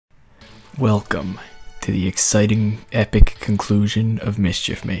Welcome to the exciting, epic conclusion of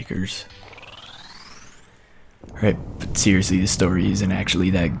Mischief Makers. Alright, but seriously, the story isn't actually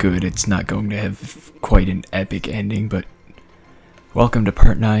that good. It's not going to have quite an epic ending, but welcome to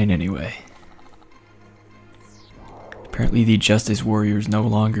part 9 anyway. Apparently the Justice Warriors no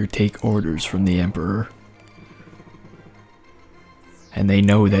longer take orders from the Emperor. And they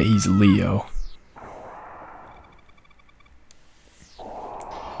know that he's Leo.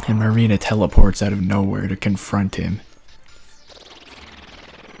 And Marina teleports out of nowhere to confront him.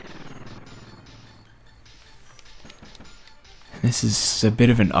 This is a bit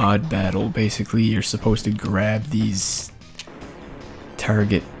of an odd battle. Basically, you're supposed to grab these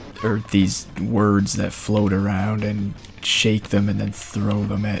these words that float around and shake them and then throw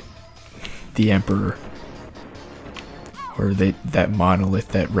them at the Emperor. Or that monolith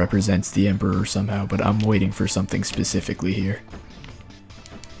that represents the Emperor somehow, but I'm waiting for something specifically here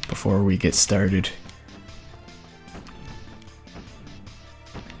before we get started.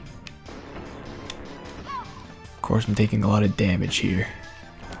 Of course, I'm taking a lot of damage here.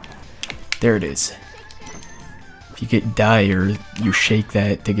 There it is. If you get dire, you shake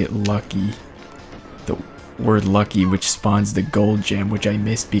that to get lucky. The word lucky, which spawns the gold gem, which I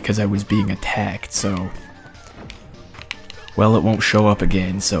missed because I was being attacked, so... Well, it won't show up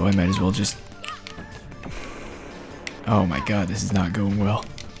again, so I might as well just... Oh my god, this is not going well.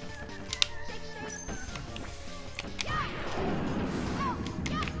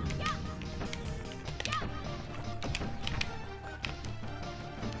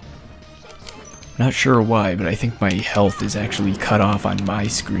 Not sure why, but I think my health is actually cut off on my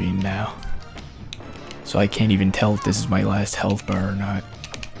screen now. So I can't even tell if this is my last health bar or not.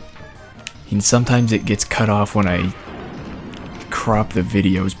 And sometimes it gets cut off when I crop the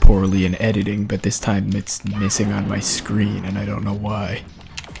videos poorly in editing, but this time it's missing on my screen and I don't know why.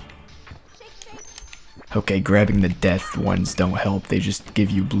 Okay, grabbing the death ones don't help, they just give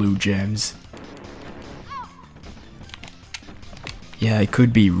you blue gems. Yeah, I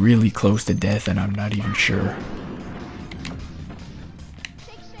could be really close to death and I'm not even sure.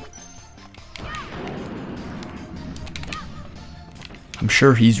 I'm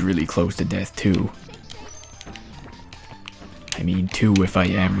sure he's really close to death too. I mean, 2 if I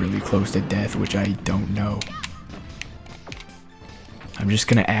am really close to death, which I don't know. I'm just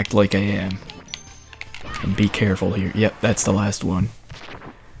gonna act like I am. And be careful here. Yep, that's the last one.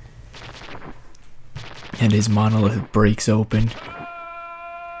 And his monolith breaks open.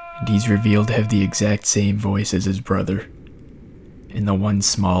 And he's revealed to have the exact same voice as his brother. In the one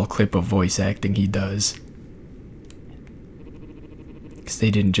small clip of voice acting he does. Because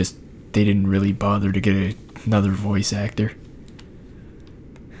they didn't really bother to get another voice actor.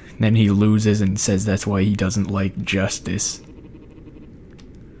 And then he loses and says that's why he doesn't like justice.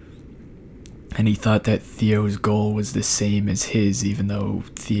 And he thought that Theo's goal was the same as his, even though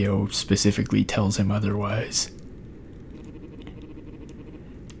Theo specifically tells him otherwise.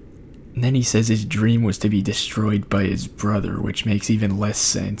 And then he says his dream was to be destroyed by his brother, which makes even less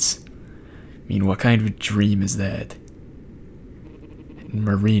sense. I mean, what kind of a dream is that? And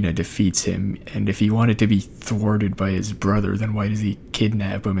Marina defeats him, and if he wanted to be thwarted by his brother, then why does he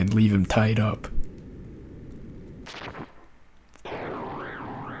kidnap him and leave him tied up?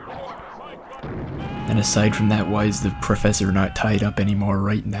 And aside from that, why is the professor not tied up anymore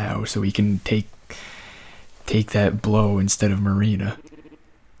right now, so he can take that blow instead of Marina?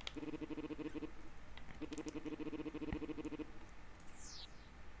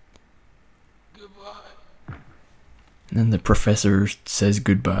 And then the professor says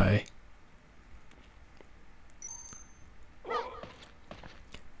goodbye.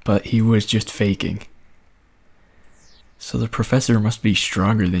 But he was just faking. So the professor must be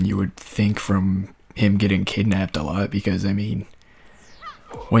stronger than you would think from him getting kidnapped a lot, because, I mean,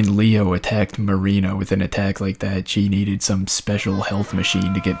 when Leo attacked Marina with an attack like that, she needed some special health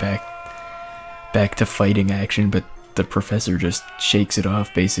machine to get back to fighting action, but the professor just shakes it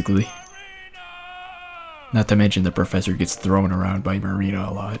off, basically. Not to mention the professor gets thrown around by Marina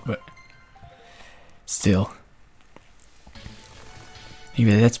a lot, but still.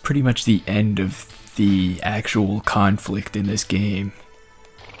 Anyway, that's pretty much the end of the actual conflict in this game.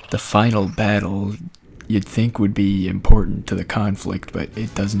 The final battle, you'd think would be important to the conflict, but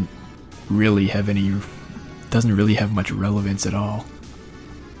it doesn't really have much relevance at all.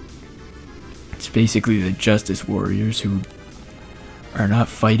 It's basically the Justice Warriors who are not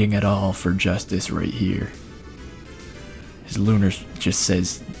fighting at all for justice right here. As Lunar just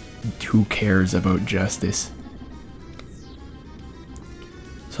says, who cares about justice?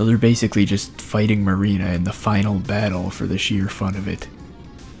 So they're basically just fighting Marina in the final battle for the sheer fun of it.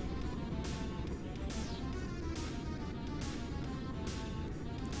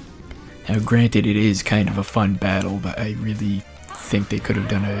 Now granted, it is kind of a fun battle, but I really think they could have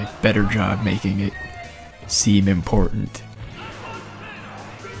done a better job making it seem important.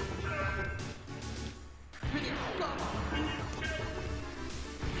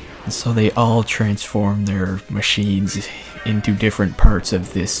 And so they all transform their machines into different parts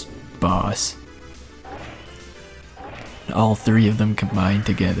of this boss. And all three of them combine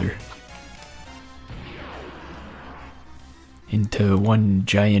together into one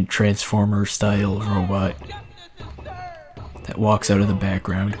giant transformer style robot that walks out of the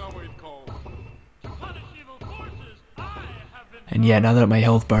background. And yeah, now that my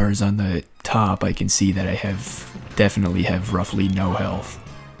health bar is on the top, I can see that I definitely have roughly no health.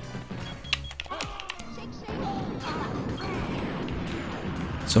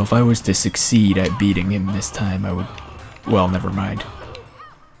 So if I was to succeed at beating him this time, I would... well, never mind.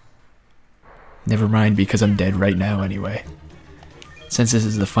 Never mind, because I'm dead right now anyway. Since this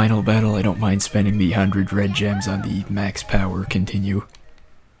is the final battle, I don't mind spending the 100 red gems on the max power continue.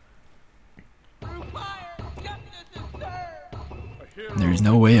 There's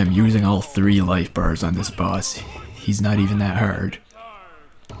no way I'm using all 3 life bars on this boss. He's not even that hard.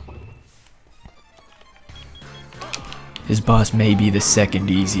 His boss may be the second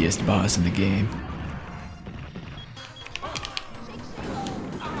easiest boss in the game.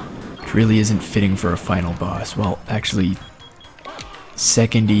 Which really isn't fitting for a final boss. Well, actually,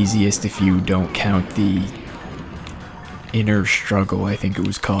 second easiest if you don't count the Inner Struggle, I think it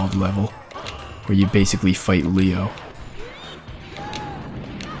was called, level, where you basically fight Leo.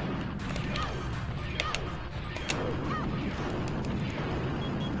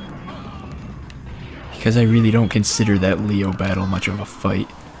 Because I really don't consider that Leo battle much of a fight.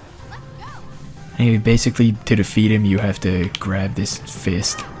 Anyway, basically to defeat him you have to grab this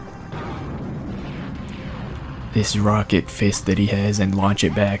fist. This rocket fist that he has and launch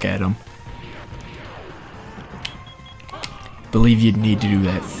it back at him. I believe you'd need to do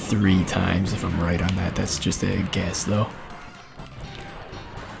that 3 times if I'm right on that. That's just a guess though.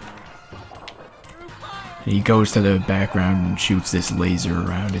 And he goes to the background and shoots this laser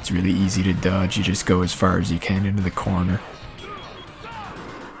around. It's really easy to dodge. You just go as far as you can into the corner.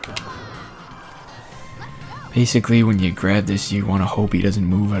 Basically, when you grab this, you want to hope he doesn't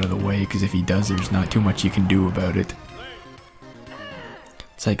move out of the way, because if he does, there's not too much you can do about it.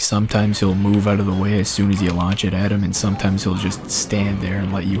 It's like sometimes he'll move out of the way as soon as you launch it at him, and sometimes he'll just stand there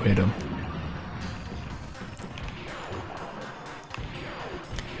and let you hit him.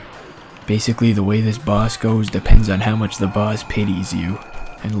 Basically, the way this boss goes depends on how much the boss pities you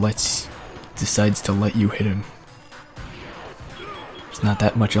and decides to let you hit him. There's not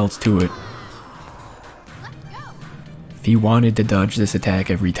that much else to it. If he wanted to dodge this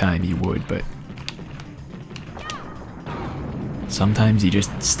attack every time, he would, but sometimes he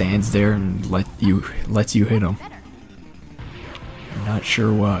just stands there and lets you hit him. I'm not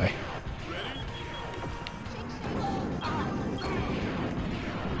sure why.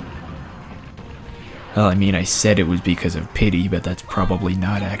 Well, I mean, I said it was because of pity, but that's probably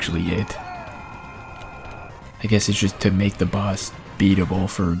not actually it. I guess it's just to make the boss beatable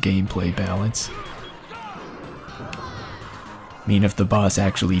for gameplay balance. I mean, if the boss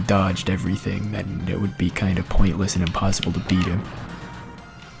actually dodged everything, then it would be kind of pointless and impossible to beat him.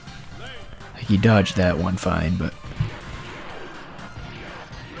 Like, he dodged that one fine, but...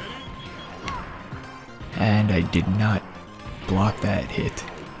 and I did not block that hit.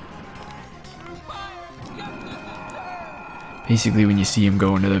 Basically, when you see him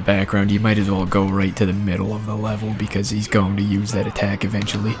go into the background, you might as well go right to the middle of the level because he's going to use that attack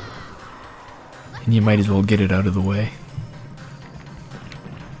eventually. And you might as well get it out of the way.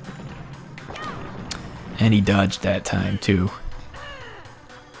 And he dodged that time, too.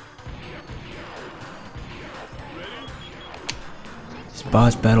 This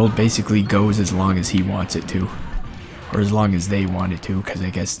boss battle basically goes as long as he wants it to. Or as long as they want it to, because I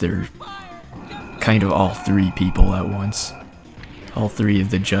guess they're kind of all 3 people at once. All 3 of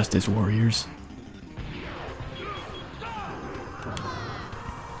the Justice Warriors.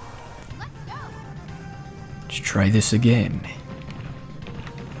 Let's try this again.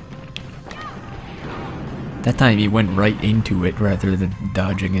 That time he went right into it rather than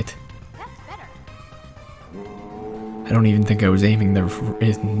dodging it. I don't even think I was aiming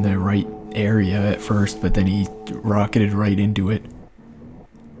in the right area at first, but then he rocketed right into it.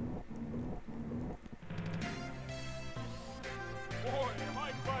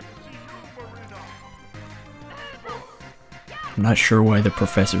 I'm not sure why the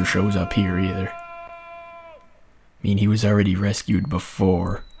professor shows up here either. I mean, he was already rescued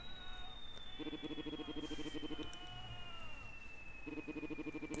before.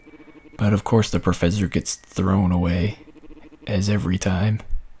 But of course the professor gets thrown away, as every time.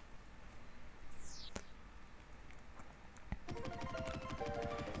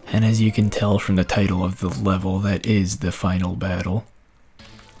 And as you can tell from the title of the level, that is the final battle.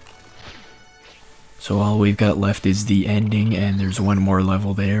 So all we've got left is the ending, and there's one more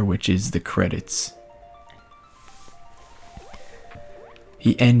level there, which is the credits.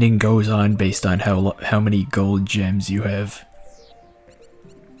 The ending goes on based on how many gold gems you have.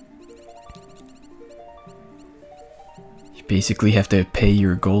 You basically have to pay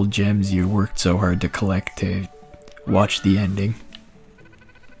your gold gems you worked so hard to collect to watch the ending.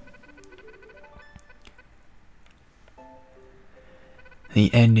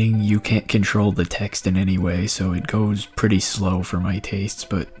 The ending, you can't control the text in any way, so it goes pretty slow for my tastes,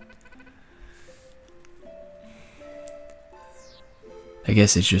 but I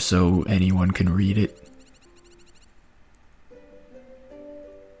guess it's just so anyone can read it.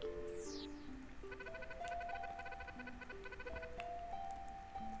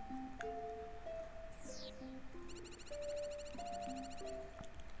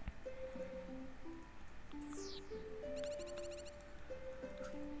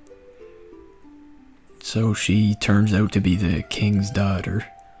 So she turns out to be the king's daughter.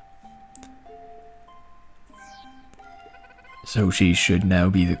 So she should now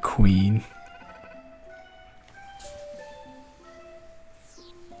be the queen.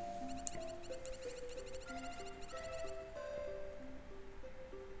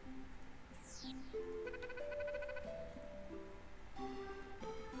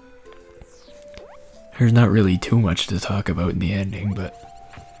 There's not really too much to talk about in the ending, but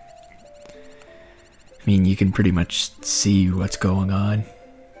I mean, you can pretty much see what's going on.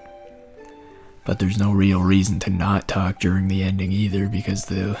 But there's no real reason to not talk during the ending either, because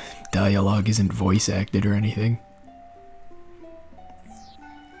the dialogue isn't voice acted or anything.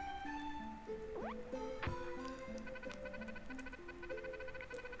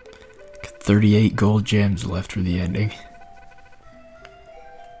 Got 38 gold gems left for the ending.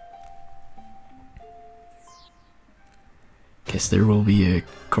 Guess there will be a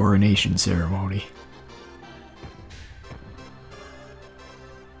coronation ceremony.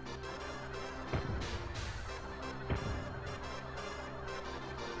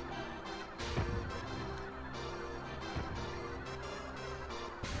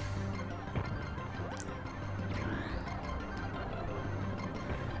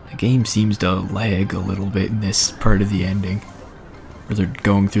 The game seems to lag a little bit in this part of the ending, where they're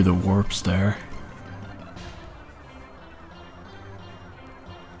going through the warp star.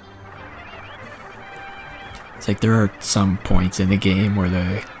 It's like there are some points in the game where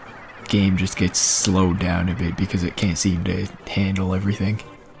the game just gets slowed down a bit because it can't seem to handle everything.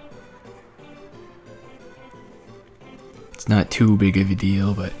 It's not too big of a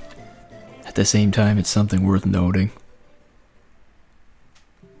deal, but at the same time it's something worth noting.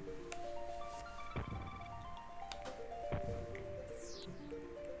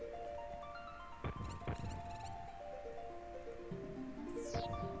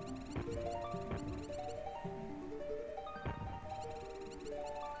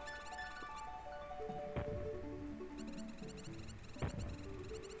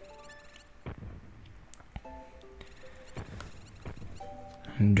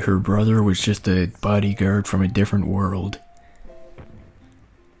 And her brother was just a bodyguard from a different world.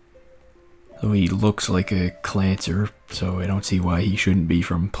 Though he looks like a Clancer, so I don't see why he shouldn't be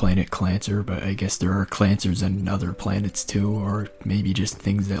from planet Clancer, but I guess there are Clancers in other planets too, or maybe just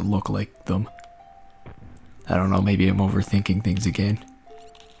things that look like them. I don't know, maybe I'm overthinking things again.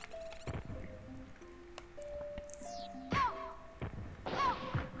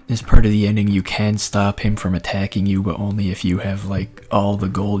 This part of the ending, you can stop him from attacking you, but only if you have like all the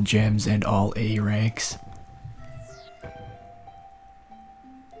gold gems and all A ranks.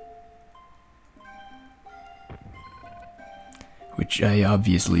 Which I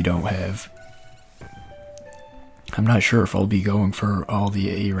obviously don't have. I'm not sure if I'll be going for all the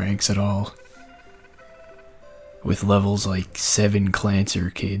A ranks at all, with levels like 7 Clancer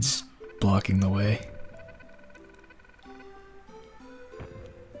kids blocking the way.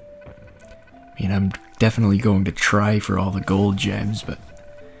 I mean, I'm definitely going to try for all the gold gems, but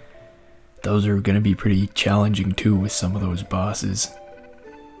those are going to be pretty challenging too with some of those bosses.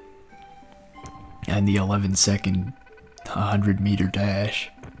 And the 11-second 100-meter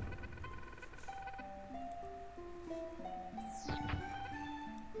dash.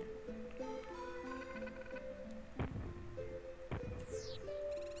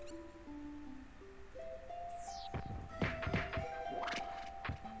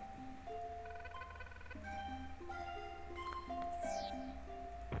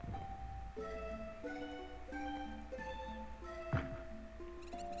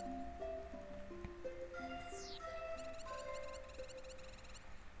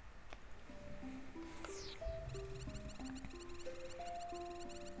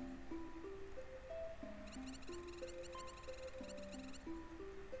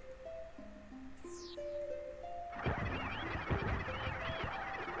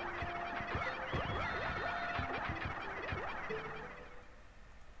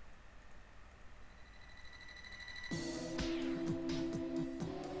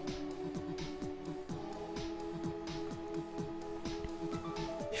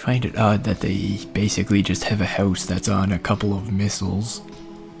 find it odd that they basically just have a house that's on a couple of missiles.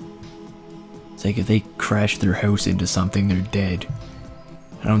 It's like if they crash their house into something, they're dead.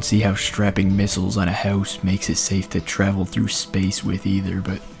 I don't see how strapping missiles on a house makes it safe to travel through space with either,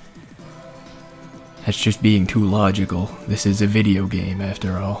 but that's just being too logical. This is a video game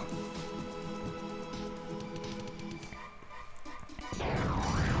after all.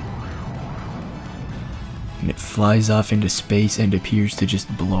 And it flies off into space and appears to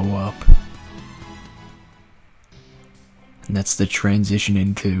just blow up. And that's the transition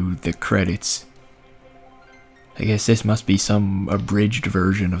into the credits. I guess this must be some abridged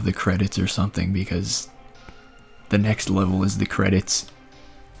version of the credits or something, because the next level is the credits.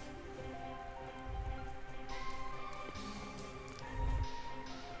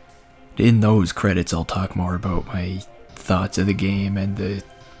 In those credits, I'll talk more about my thoughts of the game and the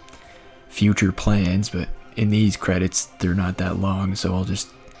future plans, but in these credits, they're not that long, so I'll just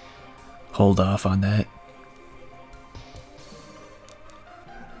hold off on that.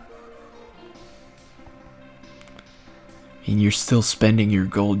 And you're still spending your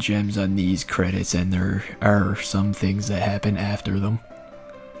gold gems on these credits, and there are some things that happen after them.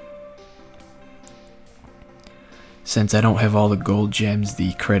 Since I don't have all the gold gems,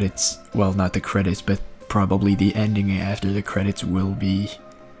 the credits, well, not the credits, but probably the ending after the credits will be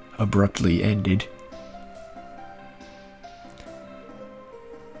abruptly ended.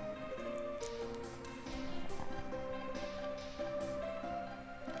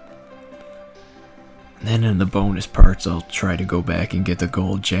 And then in the bonus parts, I'll try to go back and get the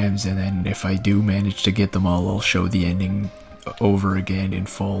gold gems, and then if I do manage to get them all, I'll show the ending over again in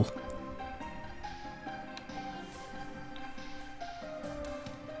full.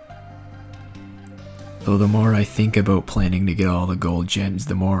 Though the more I think about planning to get all the gold gems,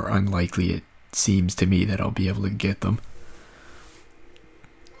 the more unlikely it seems to me that I'll be able to get them.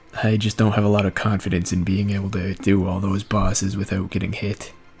 I just don't have a lot of confidence in being able to do all those bosses without getting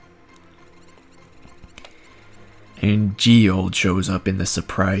hit. And Geold shows up in the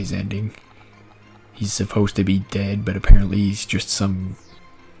surprise ending. He's supposed to be dead, but apparently he's just some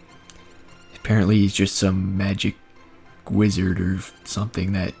magic wizard or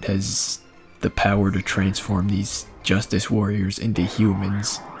something that has the power to transform these justice warriors into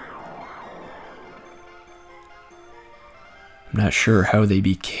humans. I'm not sure how they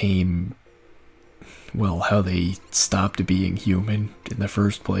became, well, how they stopped being human in the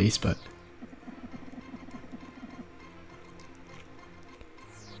first place, but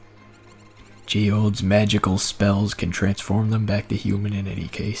Geold's magical spells can transform them back to human in any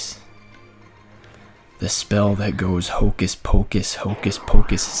case. The spell that goes hocus pocus,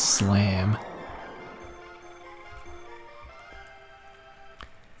 slam.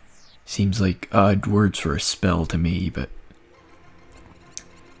 Seems like odd words for a spell to me, but...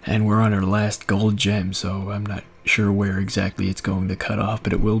 And we're on our last gold gem, so I'm not sure where exactly it's going to cut off,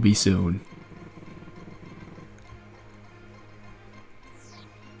 but it will be soon.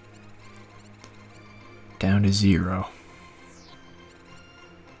 Down to 0.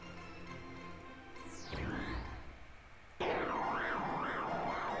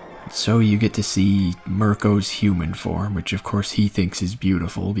 So you get to see Mirko's human form, which of course he thinks is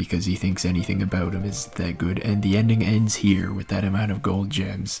beautiful because he thinks anything about him is that good, and the ending ends here with that amount of gold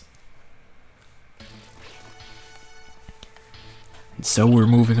gems. And so we're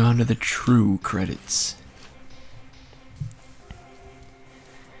moving on to the true credits.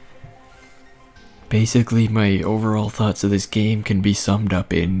 Basically, my overall thoughts of this game can be summed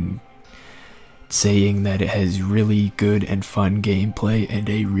up in saying that it has really good and fun gameplay and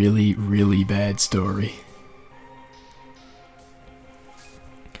a really, really bad story.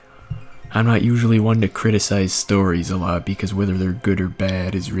 I'm not usually one to criticize stories a lot because whether they're good or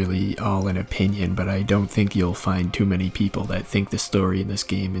bad is really all an opinion, but I don't think you'll find too many people that think the story in this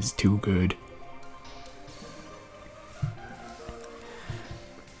game is too good.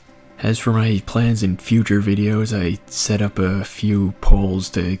 As for my plans in future videos, I set up a few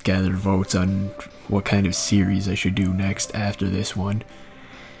polls to gather votes on what kind of series I should do next after this one.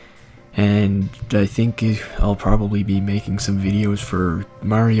 And I think I'll probably be making some videos for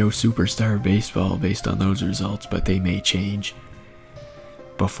Mario Superstar Baseball based on those results, but they may change.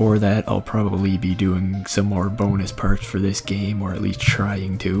 Before that, I'll probably be doing some more bonus parts for this game, or at least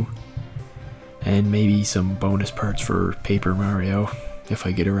trying to. And maybe some bonus parts for Paper Mario, if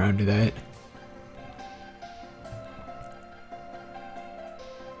I get around to that.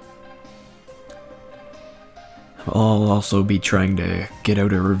 I'll also be trying to get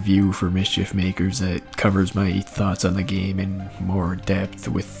out a review for Mischief Makers that covers my thoughts on the game in more depth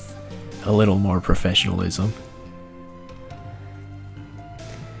with a little more professionalism.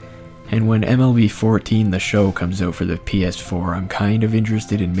 And when MLB 14 the show comes out for the PS4, I'm kind of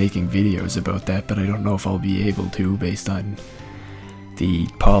interested in making videos about that, but I don't know if I'll be able to based on the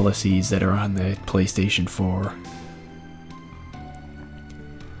policies that are on the PlayStation 4.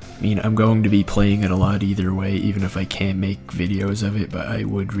 I mean, I'm going to be playing it a lot either way, even if I can't make videos of it, but I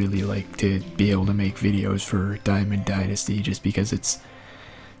would really like to be able to make videos for Diamond Dynasty just because it's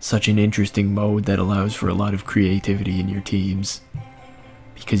such an interesting mode that allows for a lot of creativity in your teams.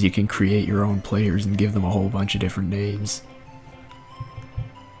 Because you can create your own players and give them a whole bunch of different names.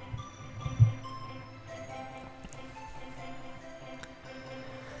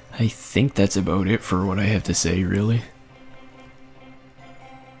 I think that's about it for what I have to say, really.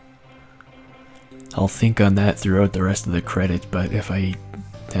 I'll think on that throughout the rest of the credits, but if I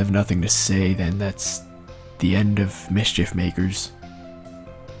have nothing to say, then that's the end of Mischief Makers.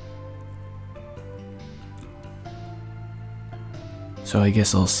 So I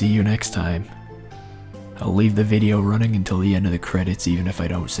guess I'll see you next time. I'll leave the video running until the end of the credits, even if I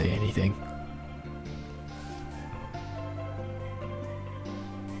don't say anything.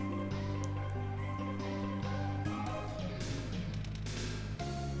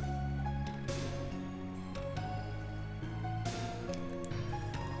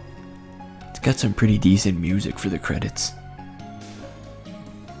 It's got some pretty decent music for the credits.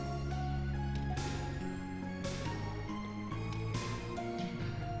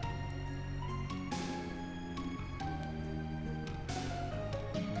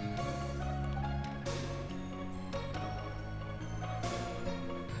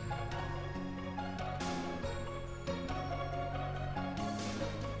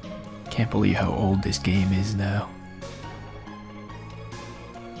 Can't believe how old this game is now.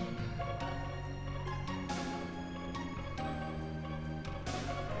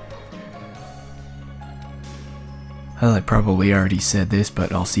 Well, I probably already said this,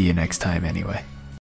 but I'll see you next time anyway.